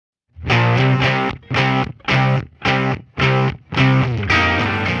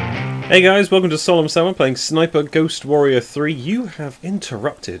Hey guys, welcome to Solemn Salmon playing Sniper Ghost Warrior 3. You have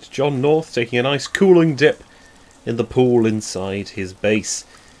interrupted Jon North taking a nice cooling dip in the pool inside his base.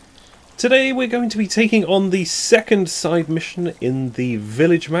 Today we're going to be taking on the second side mission in the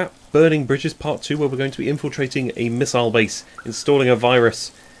village map, Burning Bridges Part 2, where we're going to be infiltrating a missile base, installing a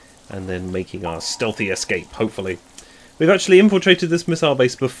virus, and then making our stealthy escape, hopefully. We've actually infiltrated this missile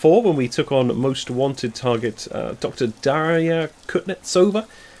base before when we took on most wanted target Dr. Daria Kutnetsova,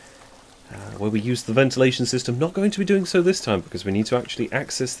 where we used the ventilation system. Not going to be doing so this time because we need to actually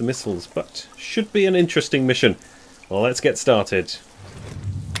access the missiles, but should be an interesting mission. Well, let's get started.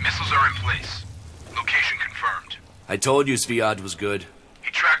 Missiles are in place. Location confirmed. I told you Sviad was good.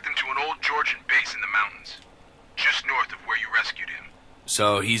 He tracked them to an old Georgian base in the mountains, just north of where you rescued him.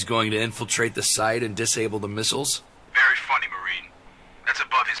 So he's going to infiltrate the site and disable the missiles? Very funny, Marine. That's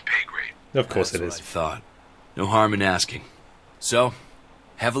above his pay grade. Of course it That's is. what I thought. No harm in asking. So,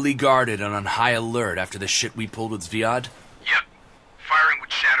 heavily guarded and on high alert after the shit we pulled with Sviad? Yep. Firing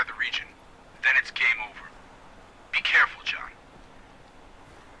would shatter the region. Then it's game over. Be careful, John.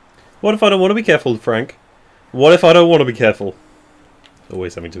 What if I don't want to be careful, Frank? What if I don't want to be careful?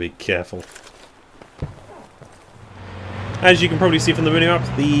 Always having to be careful. As you can probably see from the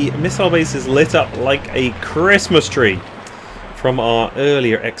minimap, the missile base is lit up like a Christmas tree from our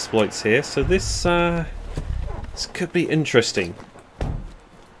earlier exploits here. So this could be interesting.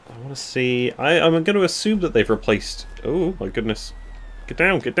 I want to see. I'm going to assume that they've replaced. Oh my goodness! Get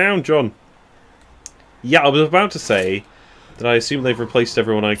down, John. Yeah, I was about to say that I assume they've replaced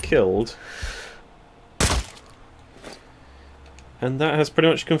everyone I killed, and that has pretty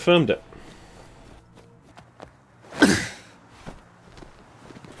much confirmed it.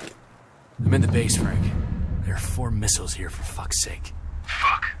 I'm in the base, Frank. There are 4 missiles here, for fuck's sake.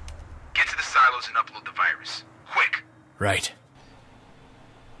 Fuck. Get to the silos and upload the virus. Quick. Right.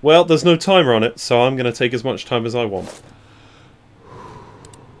 Well, there's no timer on it, so I'm going to take as much time as I want.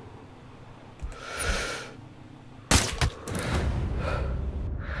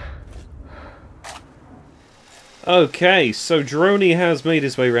 Okay, so Droney has made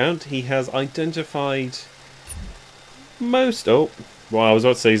his way around. He has identified most... Oh, well, I was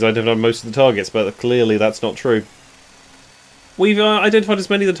about to say he's identified most of the targets, but clearly that's not true. We've identified as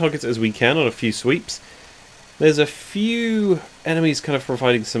many of the targets as we can on a few sweeps. There's a few enemies kind of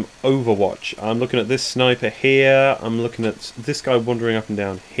providing some overwatch. I'm looking at this sniper here. I'm looking at this guy wandering up and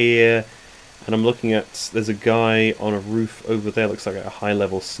down here. And I'm looking at... There's a guy on a roof over there. Looks like a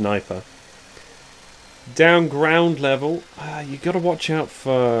high-level sniper. Down ground level, you've got to watch out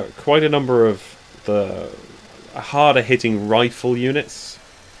for quite a number of the harder-hitting rifle units.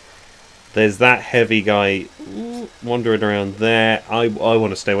 There's that heavy guy wandering around there. I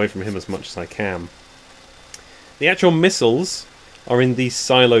want to stay away from him as much as I can. The actual missiles are in these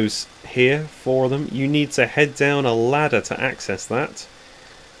silos here, 4 of them. You need to head down a ladder to access that.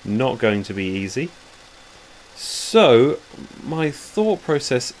 Not going to be easy. So, my thought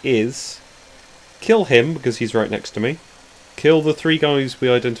process is kill him because he's right next to me. Kill the 3 guys we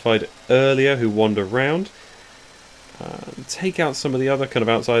identified earlier who wander around. Take out some of the other kind of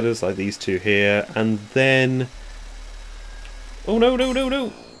outsiders like these 2 here, and then... Oh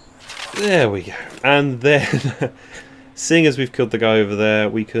no. There we go. And then, seeing as we've killed the guy over there,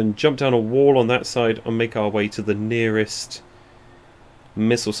 we can jump down a wall on that side and make our way to the nearest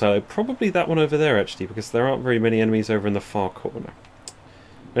missile silo. Probably that one over there, actually, because there aren't very many enemies over in the far corner.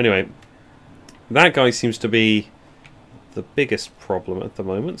 Anyway, that guy seems to be the biggest problem at the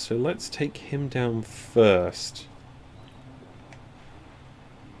moment, so let's take him down first.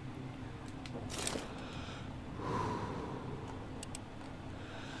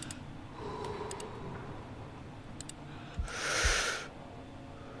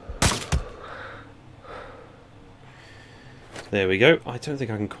 There we go. I don't think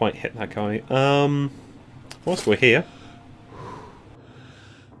I can quite hit that guy. Whilst we're here...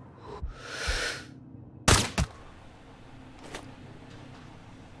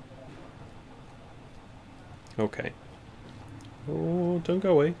 Okay. Oh, don't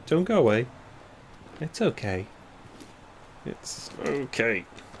go away. Don't go away. It's okay. It's okay.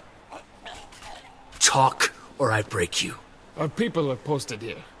 Talk, or I break you. Our people are posted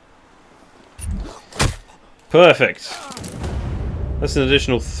here. Perfect. That's an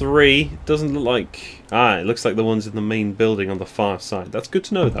additional 3. Doesn't look like... Ah, it looks like the ones in the main building on the far side. That's good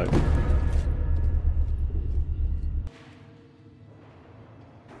to know, though.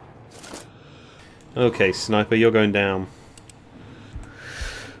 Okay, sniper, you're going down.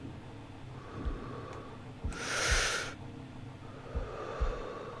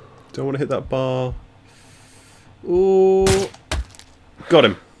 Don't want to hit that bar. Ooh. Got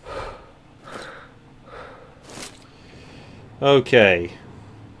him. Okay.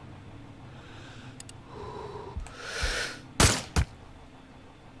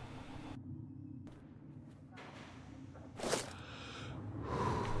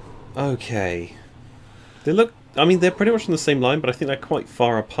 Okay. They look... I mean, they're pretty much on the same line, but I think they're quite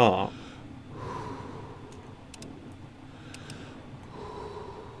far apart.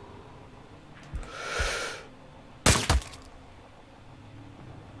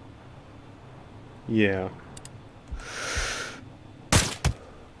 Yeah.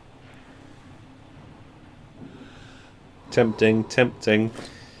 Tempting, tempting.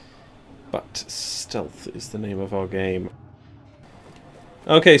 But stealth is the name of our game.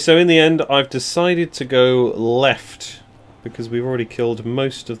 Okay, so in the end, I've decided to go left, because we've already killed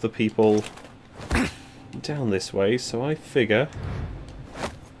most of the people down this way, so I figure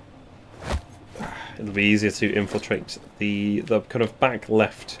it'll be easier to infiltrate the kind of back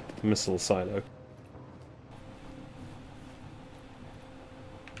left missile silo.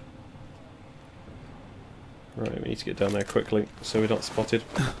 Right, we need to get down there quickly, so we're not spotted.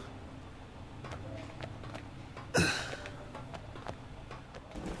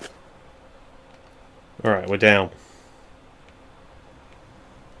 Alright, we're down.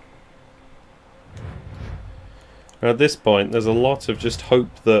 At this point, there's a lot of just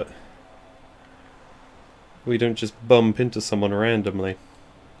hope that we don't just bump into someone randomly.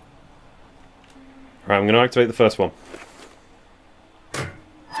 Alright, I'm going to activate the first one.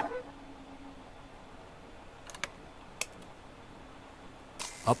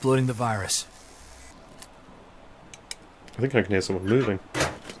 Uploading the virus. I think I can hear someone moving.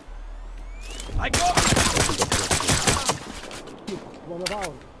 I go!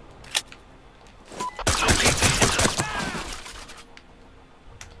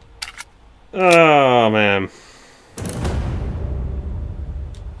 Oh, man.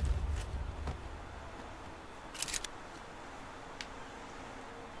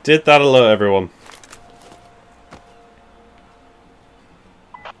 Did that alert everyone?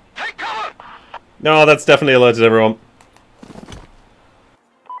 Take cover! No, that's definitely alerted everyone.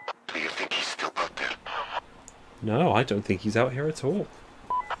 Do you think he's still out there? No, I don't think he's out here at all.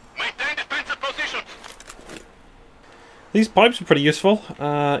 Maintain defensive positions! These pipes are pretty useful,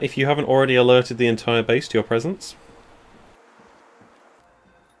 if you haven't already alerted the entire base to your presence.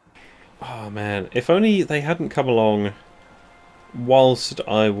 Oh man, if only they hadn't come along whilst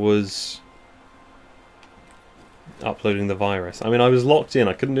I was uploading the virus. I mean, I was locked in,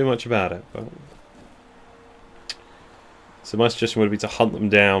 I couldn't do much about it, but... So my suggestion would be to hunt them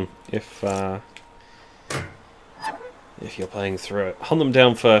down if you're playing through it. Hunt them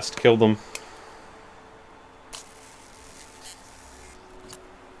down first, kill them.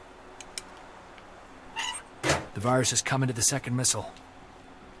 The virus has come into the second missile.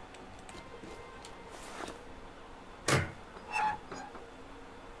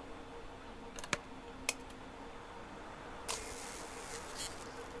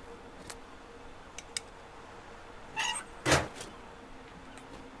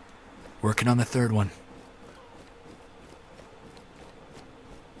 Working on the third one.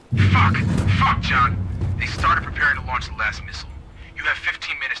 Fuck! Fuck, John! They started preparing to launch the last missile. You have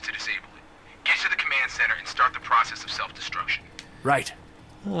 15 minutes to disable it. Get to the command center and start the process of self-destruction. Right.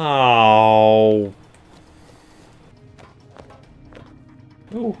 Oh.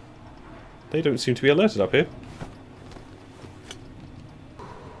 Oh. They don't seem to be alerted up here.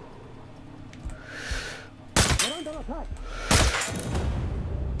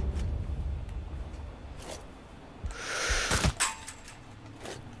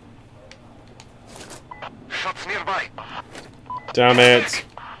 Shots nearby. Damn it.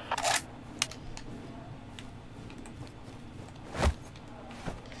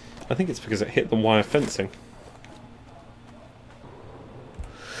 I think it's because it hit the wire fencing.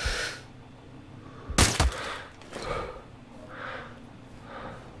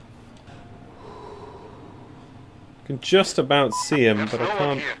 I can just about see him, but I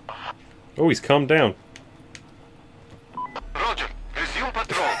can't... Oh, he's calmed down. Roger. Resume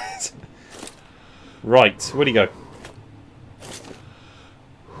patrol. Right, where'd he go?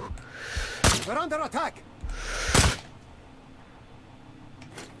 We're under attack!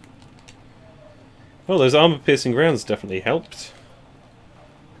 Well, those armor-piercing rounds definitely helped.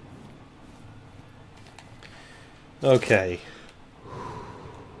 Okay.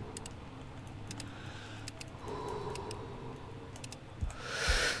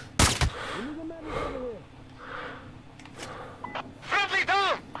 Friendly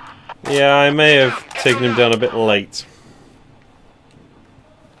down! Yeah, I may have taken him down a bit late.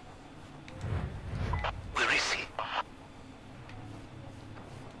 Where is he?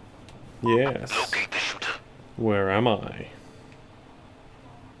 Yes. Locate the shooter. Where am I?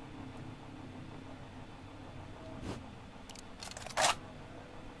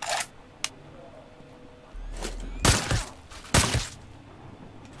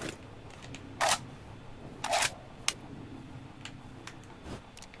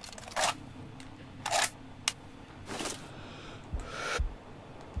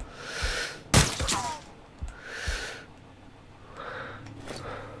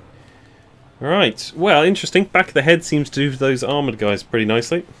 Right, well, interesting. Back of the head seems to do those armoured guys pretty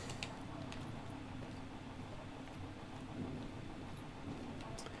nicely.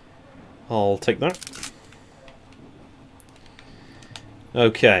 I'll take that.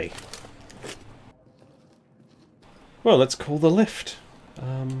 Okay. Well, let's call the lift.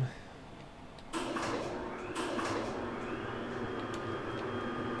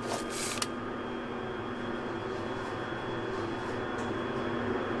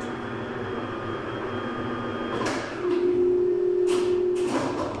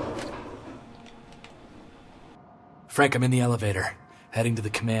 Frank, I'm in the elevator, heading to the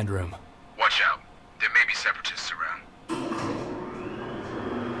command room. Watch out. There may be separatists around.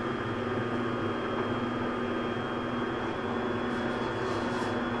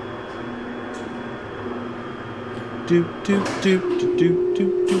 Do do do do do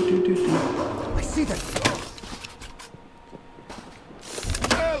do do do do. I see them.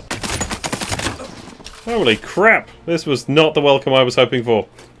 Holy crap! This was not the welcome I was hoping for.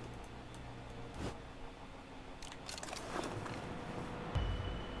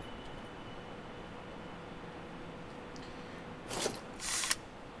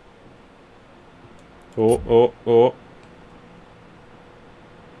 Oh, oh, oh.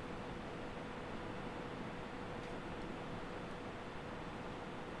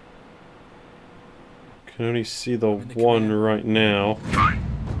 Can only see the one right now. Fine.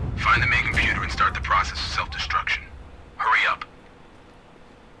 Find the main computer and start the process of self-destruction. Hurry up.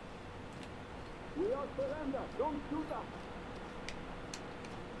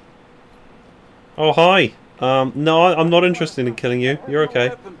 Oh, hi. No, I'm not interested in killing you. You're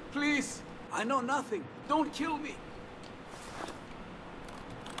okay. Please, I know nothing. Don't kill me.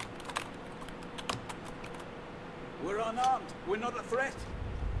 We're unarmed. We're not a threat.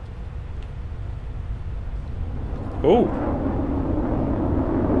 Oh.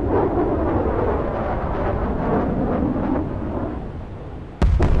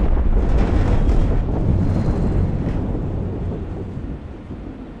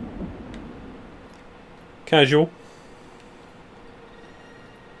 Casual.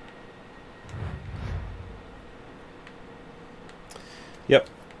 Yep.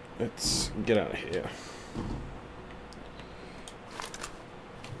 Let's get out of here.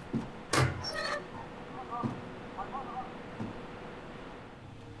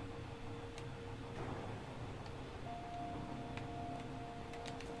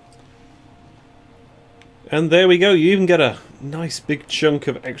 And there we go, you even get a nice big chunk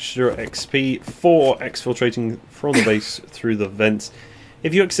of extra XP for exfiltrating from the base through the vents.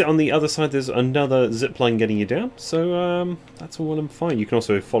 If you exit on the other side, there's another zipline getting you down, so that's all well and fine. You can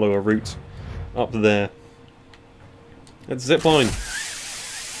also follow a route up there. That's zipline.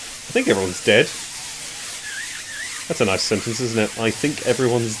 I think everyone's dead. That's a nice sentence, isn't it? I think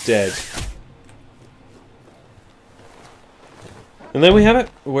everyone's dead. And there we have it.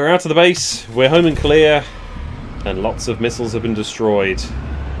 We're out of the base, we're home and clear, and lots of missiles have been destroyed.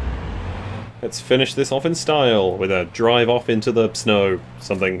 Let's finish this off in style with a drive off into the snow.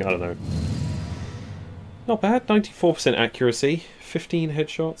 Something, I don't know. Not bad, 94% accuracy, 15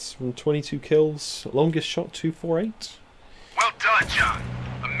 headshots from 22 kills, longest shot 248. Well done, John.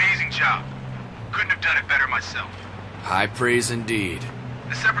 Amazing job. Couldn't have done it better myself. High praise indeed.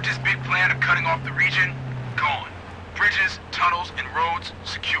 The Separatists' big plan of cutting off the region, gone. Bridges, tunnels, and roads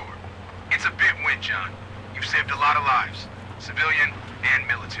secure. It's a big win, John. You've saved a lot of lives, civilian and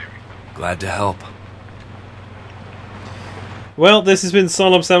military. Glad to help. Well, this has been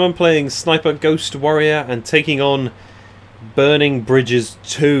Solemn Salmon playing Sniper Ghost Warrior and taking on Burning Bridges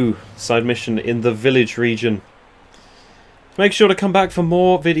 2 side mission in the village region. Make sure to come back for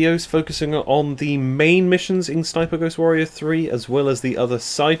more videos focusing on the main missions in Sniper Ghost Warrior 3 as well as the other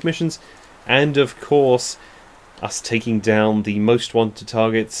side missions, and of course us taking down the most wanted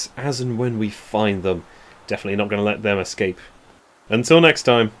targets as and when we find them. Definitely not going to let them escape. Until next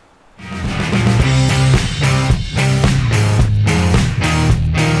time.